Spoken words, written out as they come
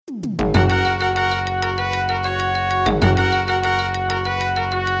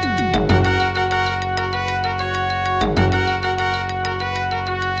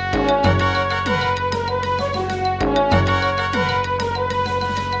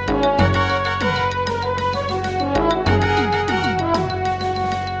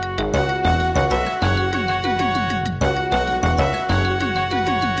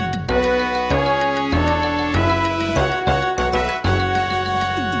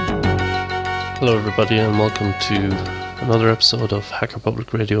Hello everybody and welcome to another episode of Hacker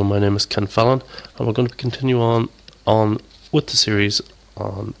Public Radio. My name is Ken Fallon and we're going to continue on with the series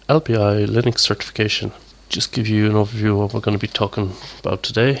on LPI Linux certification. Just give you an overview of what we're going to be talking about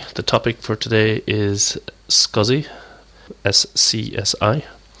today. The topic for today is SCSI, S-C-S-I,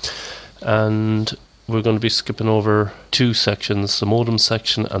 and we're going to be skipping over two sections, the modem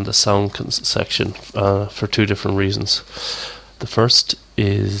section and the sound section, for two different reasons. The first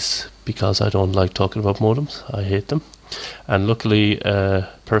is because I don't like talking about modems. I hate them. And luckily a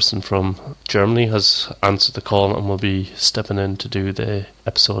person from Germany has answered the call and will be stepping in to do the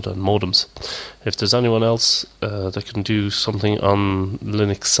episode on modems. If there's anyone else that can do something on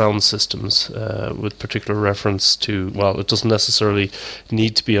Linux sound systems with particular reference to, well, it doesn't necessarily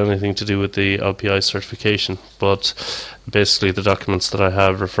need to be anything to do with the LPI certification, but basically the documents that I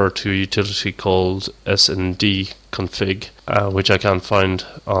have refer to a utility called SND config, which I can't find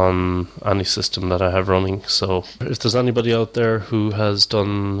on any system that I have running. So if there's anybody out there who has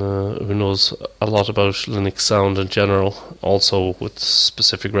done, who knows a lot about Linux sound in general, also with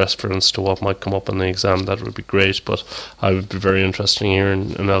specific reference to what might come up in the exam, that would be great. But I would be very interested in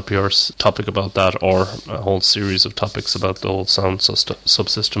hearing an LPR topic about that, or a whole series of topics about the whole sound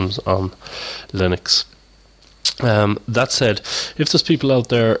subsystems on Linux. That said, if there's people out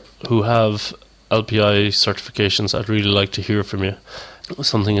there who have LPI certifications, I'd really like to hear from you.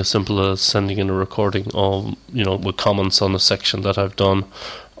 Something as simple as sending in a recording of, with comments on a section that I've done,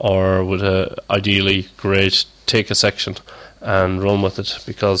 or with ideally great, take a section and run with it,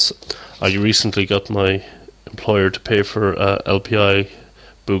 because I recently got my employer to pay for a LPI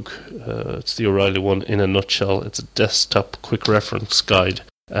book. It's the O'Reilly one in a nutshell. It's a desktop quick reference guide,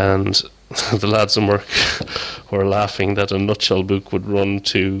 and the lads in work were laughing that a nutshell book would run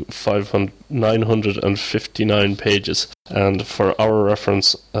to 959 pages. And for our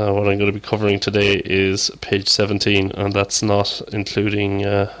reference, what I'm going to be covering today is page 17, and that's not including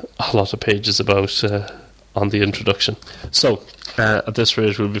a lot of pages about on the introduction. So at this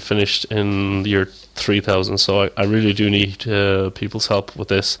rate we'll be finished in the year 3000, so I really do need people's help with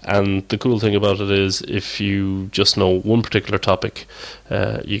this. And the cool thing about it is, if you just know one particular topic,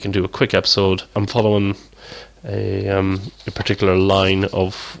 you can do a quick episode. I'm following a particular line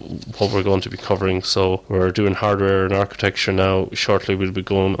of what we're going to be covering. So we're doing hardware and architecture now. Shortly we'll be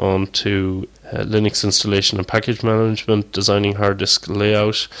going on to Linux installation and package management, designing hard disk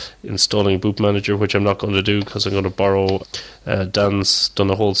layout, installing boot manager, which I'm not going to do because I'm going to borrow Dan's done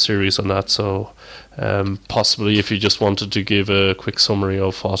a whole series on that. So possibly if you just wanted to give a quick summary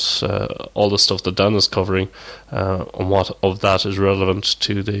of what all the stuff that Dan is covering, and what of that is relevant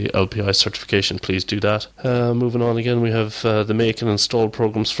to the LPI certification, please do that. Moving on again, we have the make and install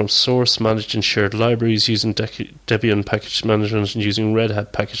programs from source, managed and shared libraries using Debian package management and using Red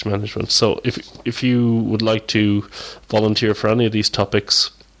Hat package management. So if you would like to volunteer for any of these topics,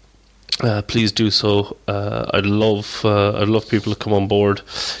 please do so. I'd love people to come on board.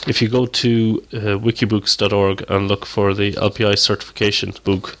 If you go to wikibooks.org and look for the LPI certification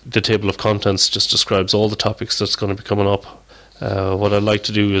book, the table of contents just describes all the topics that's going to be coming up. What I'd like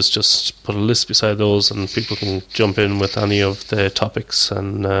to do is just put a list beside those, and people can jump in with any of the topics.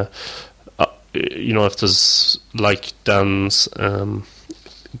 And if there's like Dan's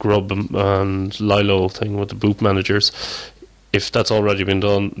Grub and Lilo thing with the boot managers, if that's already been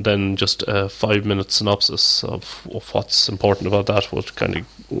done, then just a 5-minute synopsis of what's important about that would kind of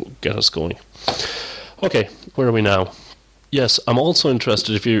get us going. Okay, where are we now? Yes, I'm also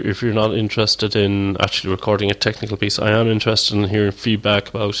interested, if you're not interested in actually recording a technical piece, I am interested in hearing feedback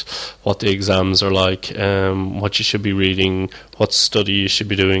about what the exams are like, what you should be reading, what study you should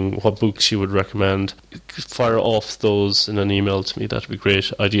be doing, what books you would recommend. Fire off those in an email to me, that'd be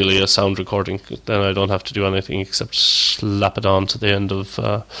great. Ideally a sound recording, then I don't have to do anything except slap it on to the end of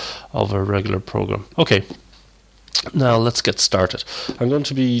a regular program. Okay. Now let's get started. I'm going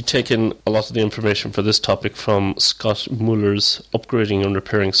to be taking a lot of the information for this topic from Scott Muller's Upgrading and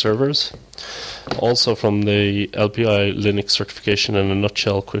Repairing Servers, also from the LPI Linux Certification in a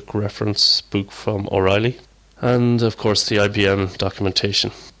Nutshell quick reference book from O'Reilly, and of course the IBM documentation.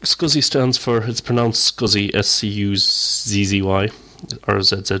 SCSI stands for, it's pronounced SCSI, S-C-U-Z-Z-Y, or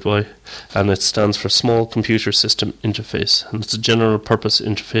ZZY, and it stands for Small Computer System Interface, and it's a general purpose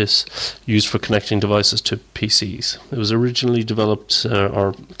interface used for connecting devices to PCs. It was originally developed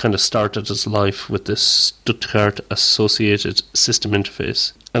or kind of started its life with this Stuttgart Associated System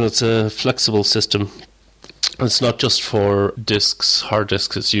Interface, and it's a flexible system It's not just for disks, hard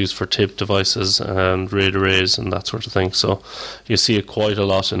disks, it's used for tape devices and RAID arrays and that sort of thing. So you see it quite a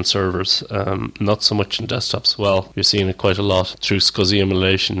lot in servers, not so much in desktops. Well, you're seeing it quite a lot through SCSI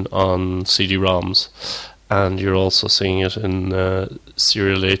emulation on CD-ROMs, and you're also seeing it in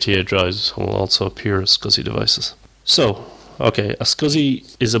serial ATA drives, which will also appear as SCSI devices. So, okay, a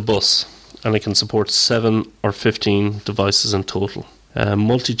SCSI is a bus, and it can support 7 or 15 devices in total.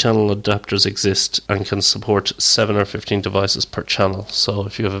 Multi-channel adapters exist and can support 7 or 15 devices per channel. So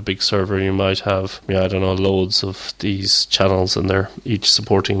if you have a big server, you might have, loads of these channels, and they're each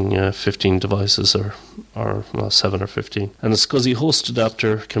supporting 15 devices or 7 or 15. And a SCSI host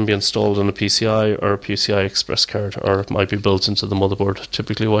adapter can be installed on a PCI or a PCI Express card, or it might be built into the motherboard.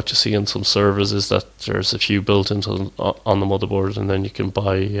 Typically what you see in some servers is that there's a few built into on the motherboard, and then you can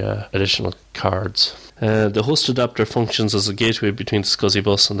buy additional cards. The host adapter functions as a gateway between the SCSI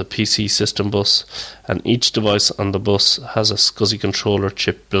bus and the PC system bus, and each device on the bus has a SCSI controller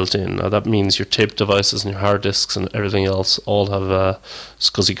chip built in. Now that means your tape devices and your hard disks and everything else all have a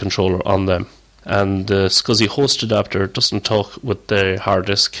SCSI controller on them. And the SCSI host adapter doesn't talk with the hard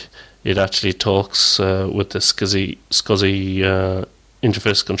disk, it actually talks with the SCSI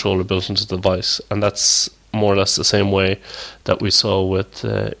interface controller built into the device, and that's more or less the same way that we saw with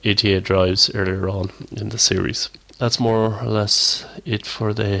ATA drives earlier on in the series. That's more or less it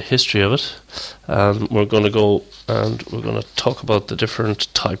for the history of it. We're going to go and we're going to talk about the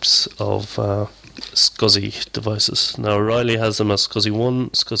different types of SCSI devices. Now, Riley has them as SCSI 1,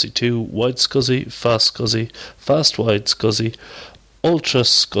 SCSI 2, wide SCSI, fast SCSI, fast wide SCSI, ultra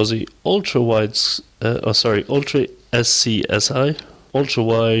SCSI, ultra SCSI, ultra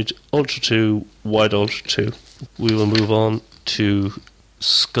wide, ultra 2, wide ultra 2. We will move on to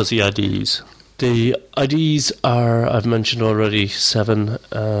SCSI IDs. The IDs are, I've mentioned already, 7,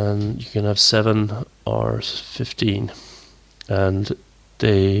 and you can have 7 or 15. And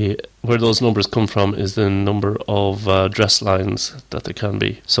where those numbers come from is the number of address lines that there can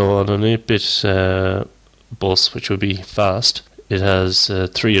be. So on an 8-bit bus, which would be fast, it has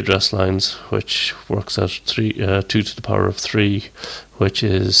 3 address lines, which works out 2 to the power of 3, which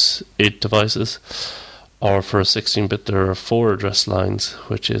is 8 devices. Or for a 16-bit, there are 4 address lines,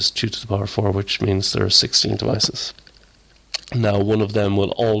 which is 2 to the power of 4, which means there are 16 devices. Now, one of them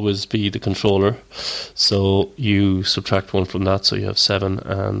will always be the controller, so you subtract 1 from that, so you have 7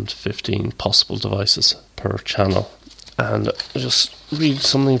 and 15 possible devices per channel. And I'll just read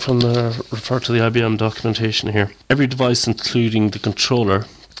something refer to the IBM documentation here. Every device, including the controller,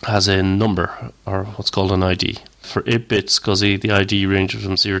 has a number, or what's called an ID. For 8-bit SCSI, the ID ranges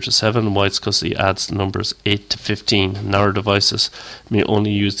from 0 to 7. Wide SCSI adds the numbers 8 to 15. Narrow devices may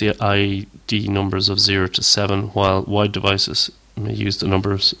only use the ID numbers of 0 to 7, while wide devices may use the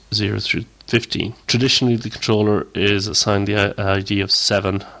numbers 0 through 15. Traditionally, the controller is assigned the ID of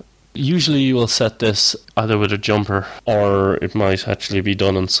 7. Usually you will set this either with a jumper, or it might actually be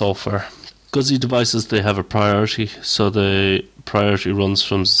done in software. SCSI devices, they have a priority, so the priority runs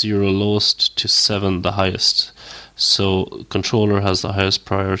from 0 lowest to 7 the highest. So controller has the highest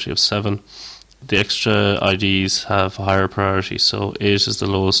priority of 7. The extra IDs have a higher priority, so 8 is the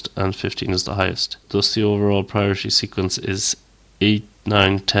lowest and 15 is the highest. Thus the overall priority sequence is 8,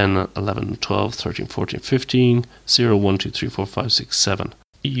 9, 10, 11, 12, 13, 14, 15, 0, 1, 2, 3, 4, 5, 6, 7.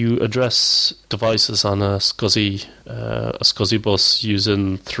 You address devices on a SCSI bus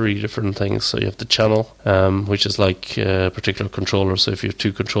using 3 different things. So you have the channel, which is like a particular controller. So if you have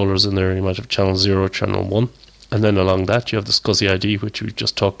 2 controllers in there, you might have channel 0, channel 1. And then along that, you have the SCSI ID, which we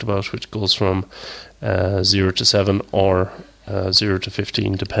just talked about, which goes from 0 to 7 or 0 to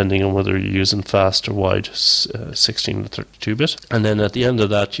 15, depending on whether you're using fast or wide, 16 to 32-bit. And then at the end of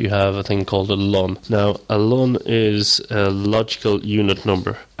that, you have a thing called a LUN. Now, a LUN is a logical unit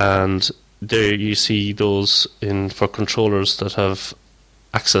number, and there you see those for controllers that have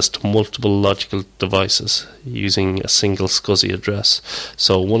access to multiple logical devices using a single SCSI address.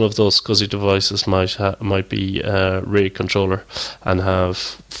 So one of those SCSI devices might be a RAID controller and have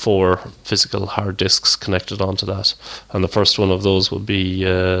 4 physical hard disks connected onto that. And the first one of those will be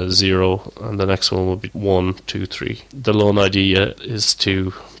 0, and the next one will be 1, 2, 3. The LUN idea is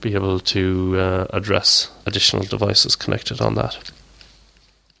to be able to address additional devices connected on that.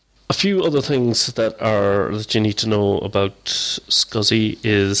 A few other things that you need to know about SCSI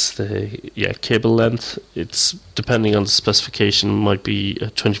is the cable length. It's depending on the specification, might be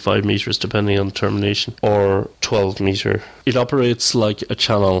 25 meters depending on the termination, or 12 meter. It operates like a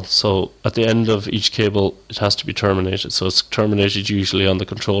channel, so at the end of each cable it has to be terminated. So it's terminated usually on the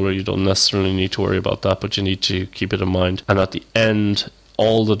controller. You don't necessarily need to worry about that, but you need to keep it in mind. And at the end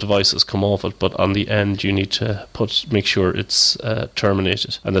all the devices come off it, but on the end you need to make sure it's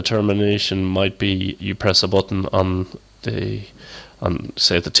terminated. And the termination might be you press a button on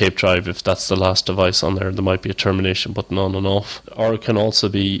say the tape drive. If that's the last device on there might be a termination button on and off. Or it can also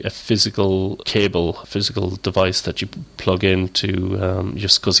be a physical cable, a physical device that you plug into your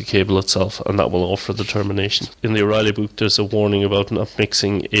SCSI cable itself, and that will offer the termination. In the O'Reilly book there's a warning about not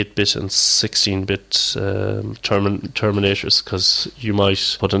mixing 8-bit and 16-bit terminators, because you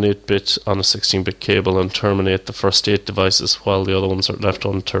might put an 8-bit on a 16-bit cable and terminate the first 8 devices while the other ones are left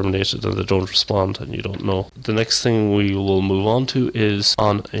unterminated and they don't respond and you don't know. The next thing we will move on to is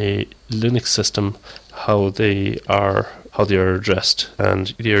on a Linux system how they are addressed,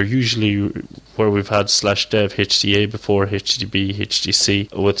 and they are usually where we've had /dev HDA before, HDB, HDC.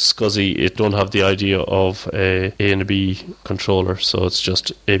 With SCSI it don't have the idea of a and a B controller, so it's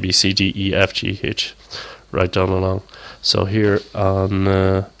just A, B, C, D, E, F, G, H right down along. So here on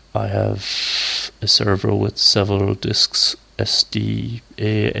I have a server with several disks, SDA,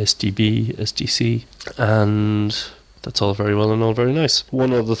 SDB, SDC, and that's all very well and all very nice.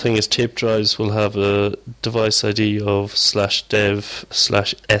 One other thing is tape drives will have a device ID of /dev/ST,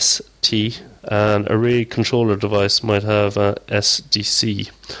 and a RAID controller device might have a SDC.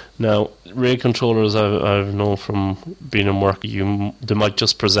 Now, RAID controllers I've known from being in work, they might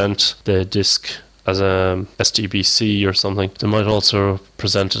just present the disk as a SDBC or something. They might also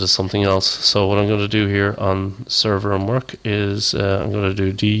present it as something else. So what I'm going to do here on server and work is I'm going to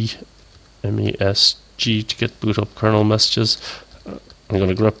do DMESG to get boot up kernel messages. I'm going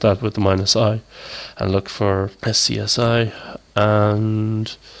to grep that with the -I and look for SCSI,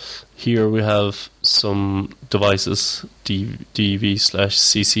 and here we have some devices,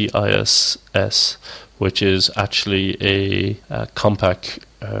 DV/CCISS, which is actually a compact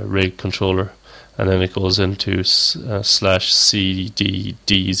RAID controller, and then it goes into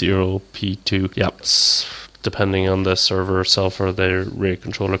 /CDD0P2. It's depending on the server itself or the RAID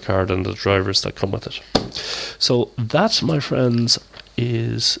controller card and the drivers that come with it. So that, my friends,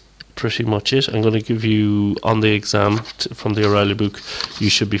 is pretty much it. I'm going to give you, on the exam from the O'Reilly book, you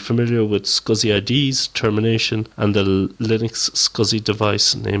should be familiar with SCSI IDs, termination, and the Linux SCSI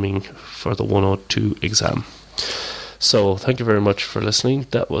device naming for the 102 exam. So thank you very much for listening.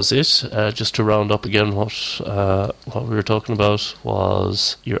 That was it. Just to round up again, what we were talking about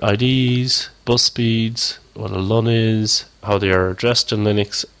was your IDs, bus speeds, what a LUN is, how they are addressed in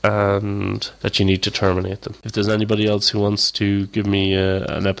Linux, and that you need to terminate them. If there's anybody else who wants to give me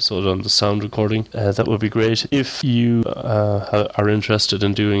an episode on the sound recording, that would be great. If you are interested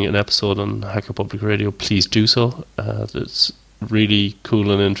in doing an episode on Hacker Public Radio, please do so. It's really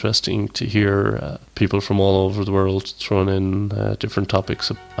cool and interesting to hear people from all over the world throwing in different topics.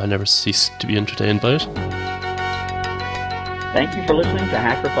 I never cease to be entertained by it. Thank you for listening to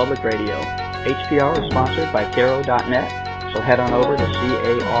Hacker Public Radio. HPR is sponsored by Caro.net, so head on over to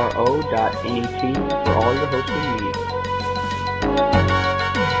caro.net for all your hosting needs.